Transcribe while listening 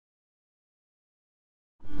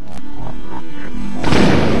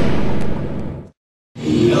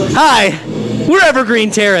Hi, we're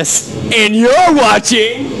Evergreen Terrace, and you're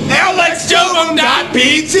watching lxjovem.pt.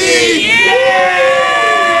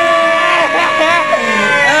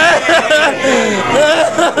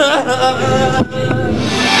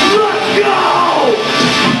 Let's go!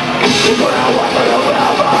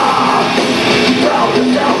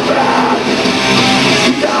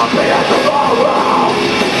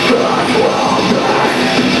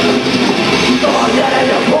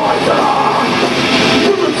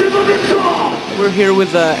 We're here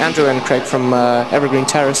with Andrew and Craig from Evergreen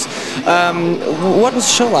Terrace. What was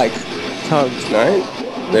the show like? Tonight,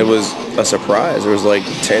 it was a surprise. There was like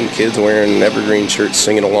 10 kids wearing Evergreen shirts,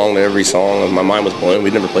 singing along to every song. And my mind was blown.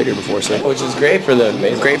 We'd never played here before, so which is great for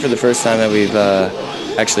the first time that we've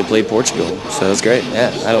actually played Portugal. So it was great. Yeah,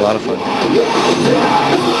 I had a lot of fun.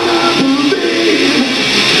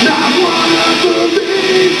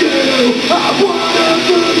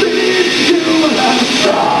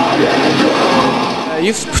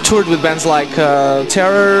 You've toured with bands like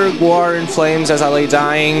Terror, War in Flames, As I Lay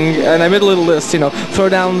Dying, and I made a little list, Throw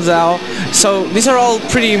Down, Zao. So these are all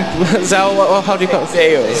pretty... Zao, how do you call it?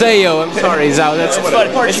 Zao, I'm sorry, Zao. That's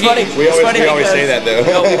It's funny. we always say that,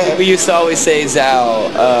 though. We used to always say Zao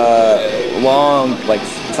like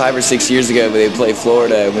 5 or 6 years ago, they played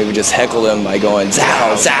Florida, and we would just heckle them by going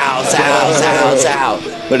Zao, Zao, Zao, Zao, Zao.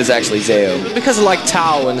 But it's actually Zao. Because of like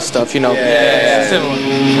Tao and stuff, Yeah. Similar.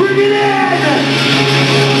 Bring it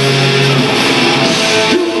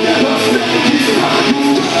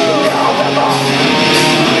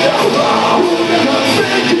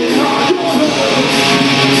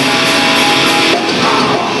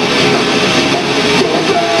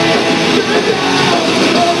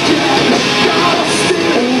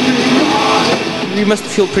You must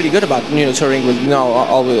feel pretty good about touring with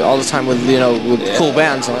all the time with with cool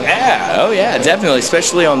bands. Yeah, oh yeah, definitely.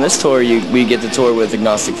 Especially on this tour, we get to tour with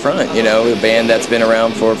Agnostic Front. A band that's been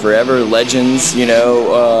around for forever, legends.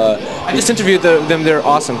 I just interviewed them. They're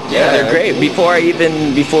awesome. Yeah, they're great. Before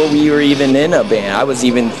we were even in a band, I was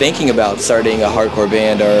even thinking about starting a hardcore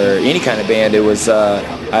band or any kind of band. It was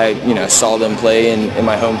I saw them play in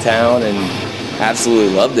my hometown and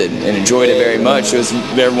absolutely loved it and enjoyed it very much.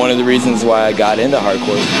 They're one of the reasons why I got into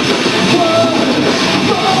hardcore.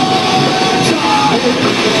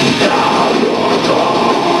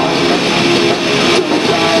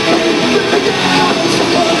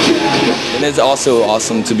 And it's also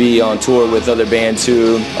awesome to be on tour with other bands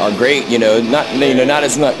who are great. Not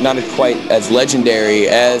quite as legendary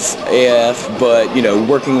as AF, but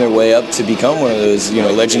working their way up to become one of those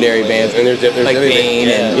legendary bands. And there's like Bane,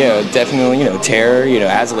 yeah. and definitely Terror.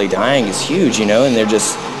 As I Lay Dying is huge. And they're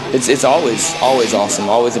just. It's always awesome,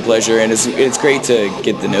 always a pleasure, and it's great to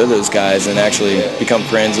get to know those guys and actually become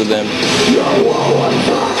friends with them.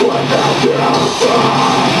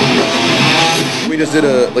 We just did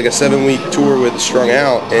a 7-week tour with Strung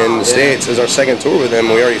Out in the States. It was our second tour with them.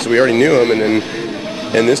 We already knew them, and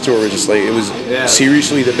then this tour was just like it was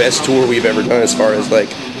seriously the best tour we've ever done as far as the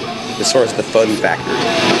fun factor.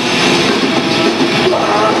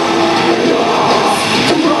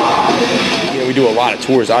 We do a lot of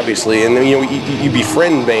tours, obviously, and then you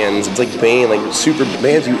befriend bands. It's like Bane, like super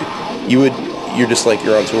bands. You're just like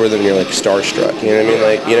you're on tour with them, and you're like starstruck. You know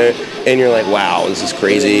what I mean? And you're like, wow, this is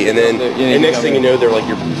crazy. And then and next thing you know, they're like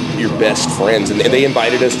your best friends, and they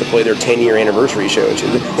invited us to play their 10-year anniversary show. And shit.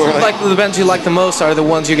 Like the bands you like the most are the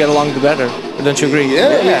ones you get along the better. Don't you agree?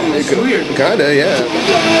 Yeah, it's weird. Kinda, yeah.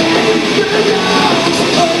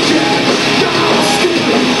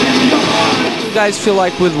 You guys feel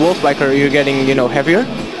like with Wolfbiker you're getting heavier?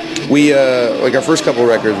 We like our first couple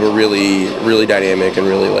records were really, really dynamic and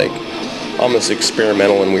really like almost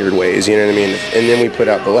experimental in weird ways, you know what I mean? And then we put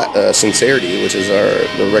out the Sincerity, which is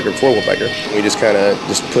the record for Wolfbiker. We just kind of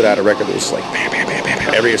put out a record that was like bam, bam, bam, bam,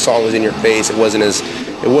 bam. Every song was in your face. It wasn't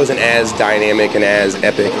as dynamic and as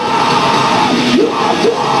epic.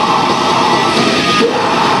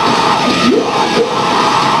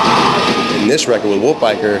 In this record with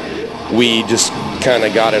Wolfbiker, we just kind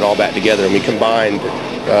of got it all back together, and we combined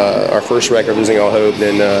our first record, Losing All Hope,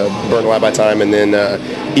 then Burn Alive by Time, and then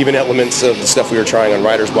even elements of the stuff we were trying on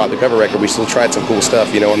Writer's Block, the cover record. We still tried some cool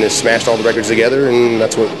stuff, and this smashed all the records together, and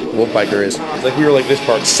that's what Wolfbiker is. It's like we were like, this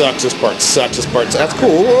part sucks, this part sucks, this part sucks. That's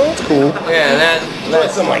cool, that's cool. Yeah,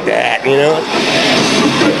 that's something like that,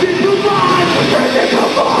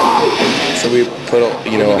 So we put a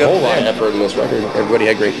whole lot of effort in this record. Everybody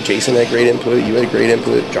had Jason had great input, you had great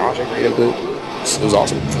input, Josh had great input. It was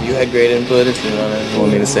awesome. You had great input, if you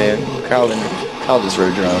want me to say it. Kyle just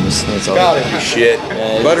wrote drums. That's all. Kyle didn't do shit.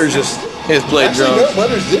 Butters just played drums. No,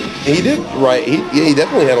 Butters did. He did right. He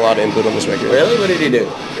definitely had a lot of input on this record. Really? What did he do?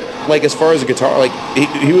 like as far as a guitar, like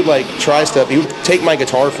he would like try stuff. He would take my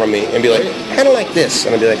guitar from me and be like, kind of like this,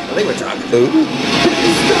 and I'd be like, I think we're talking. Ooh.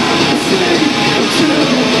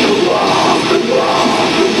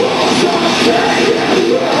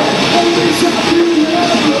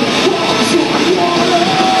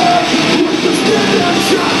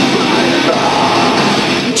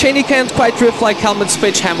 Cheney can't quite riff like Helmut's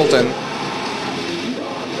Page Hamilton.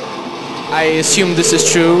 I assume this is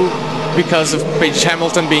true because of Page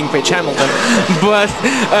Hamilton being Page Hamilton. But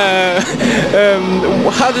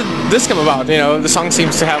how did this come about? You know, the song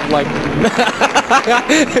seems to have like...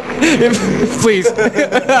 Please.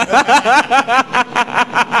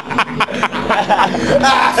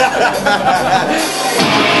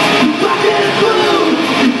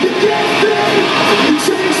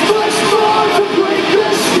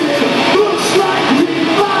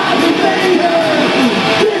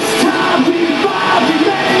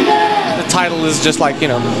 Title is just like, you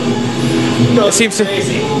know, it seems to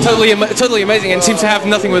totally amazing and seems to have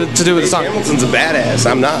nothing with it to do with the song. Hamilton's a badass.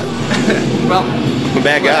 I'm not. Well, I'm a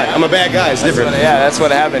bad guy. I'm a bad guy. It's different. That's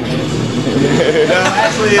what happened.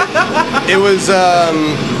 Actually, it was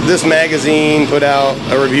this magazine put out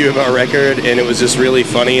a review of our record, and it was just really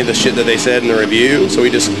funny, the shit that they said in the review, so we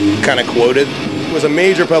just kind of quoted. It was a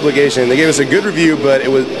major publication. They gave us a good review, but it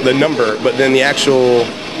was the number, but then the actual...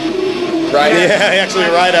 Right. Yeah, actually,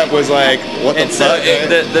 the write-up was like, what the fuck?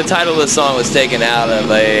 The title of the song was taken out of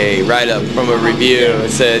a write-up from a review.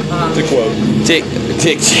 It said, to quote, Dick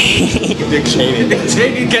Cheney. Dick Cheney. Dick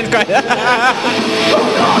Cheney can't quite.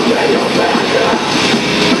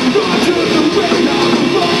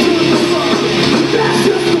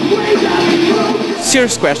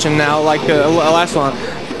 Serious question now, like last one.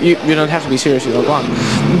 You don't have to be serious, you don't want.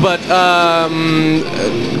 But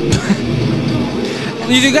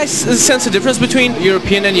do you guys sense a difference between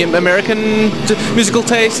European and American musical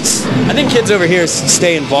tastes? I think kids over here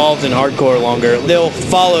stay involved in hardcore longer. They'll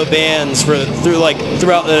follow bands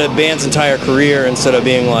throughout the band's entire career instead of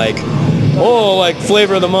being like, oh, like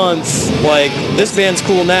flavor of the month. Like this band's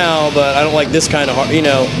cool now, but I don't like this kind of hard. You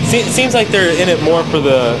know, it seems like they're in it more for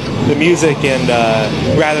the music and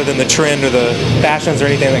rather than the trend or the fashions or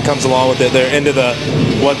anything that comes along with it. They're into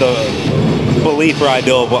what the belief or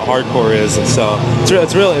ideal of what hardcore is, and so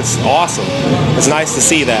it's awesome. It's nice to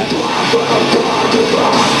see that.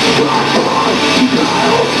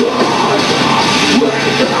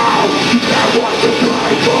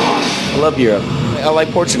 I love Europe. I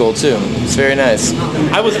like Portugal too. It's very nice.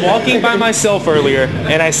 I was walking by myself earlier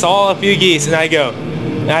and I saw a few geese and I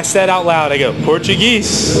said out loud, I go,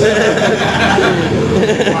 Portuguese.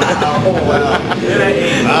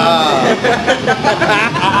 Wow.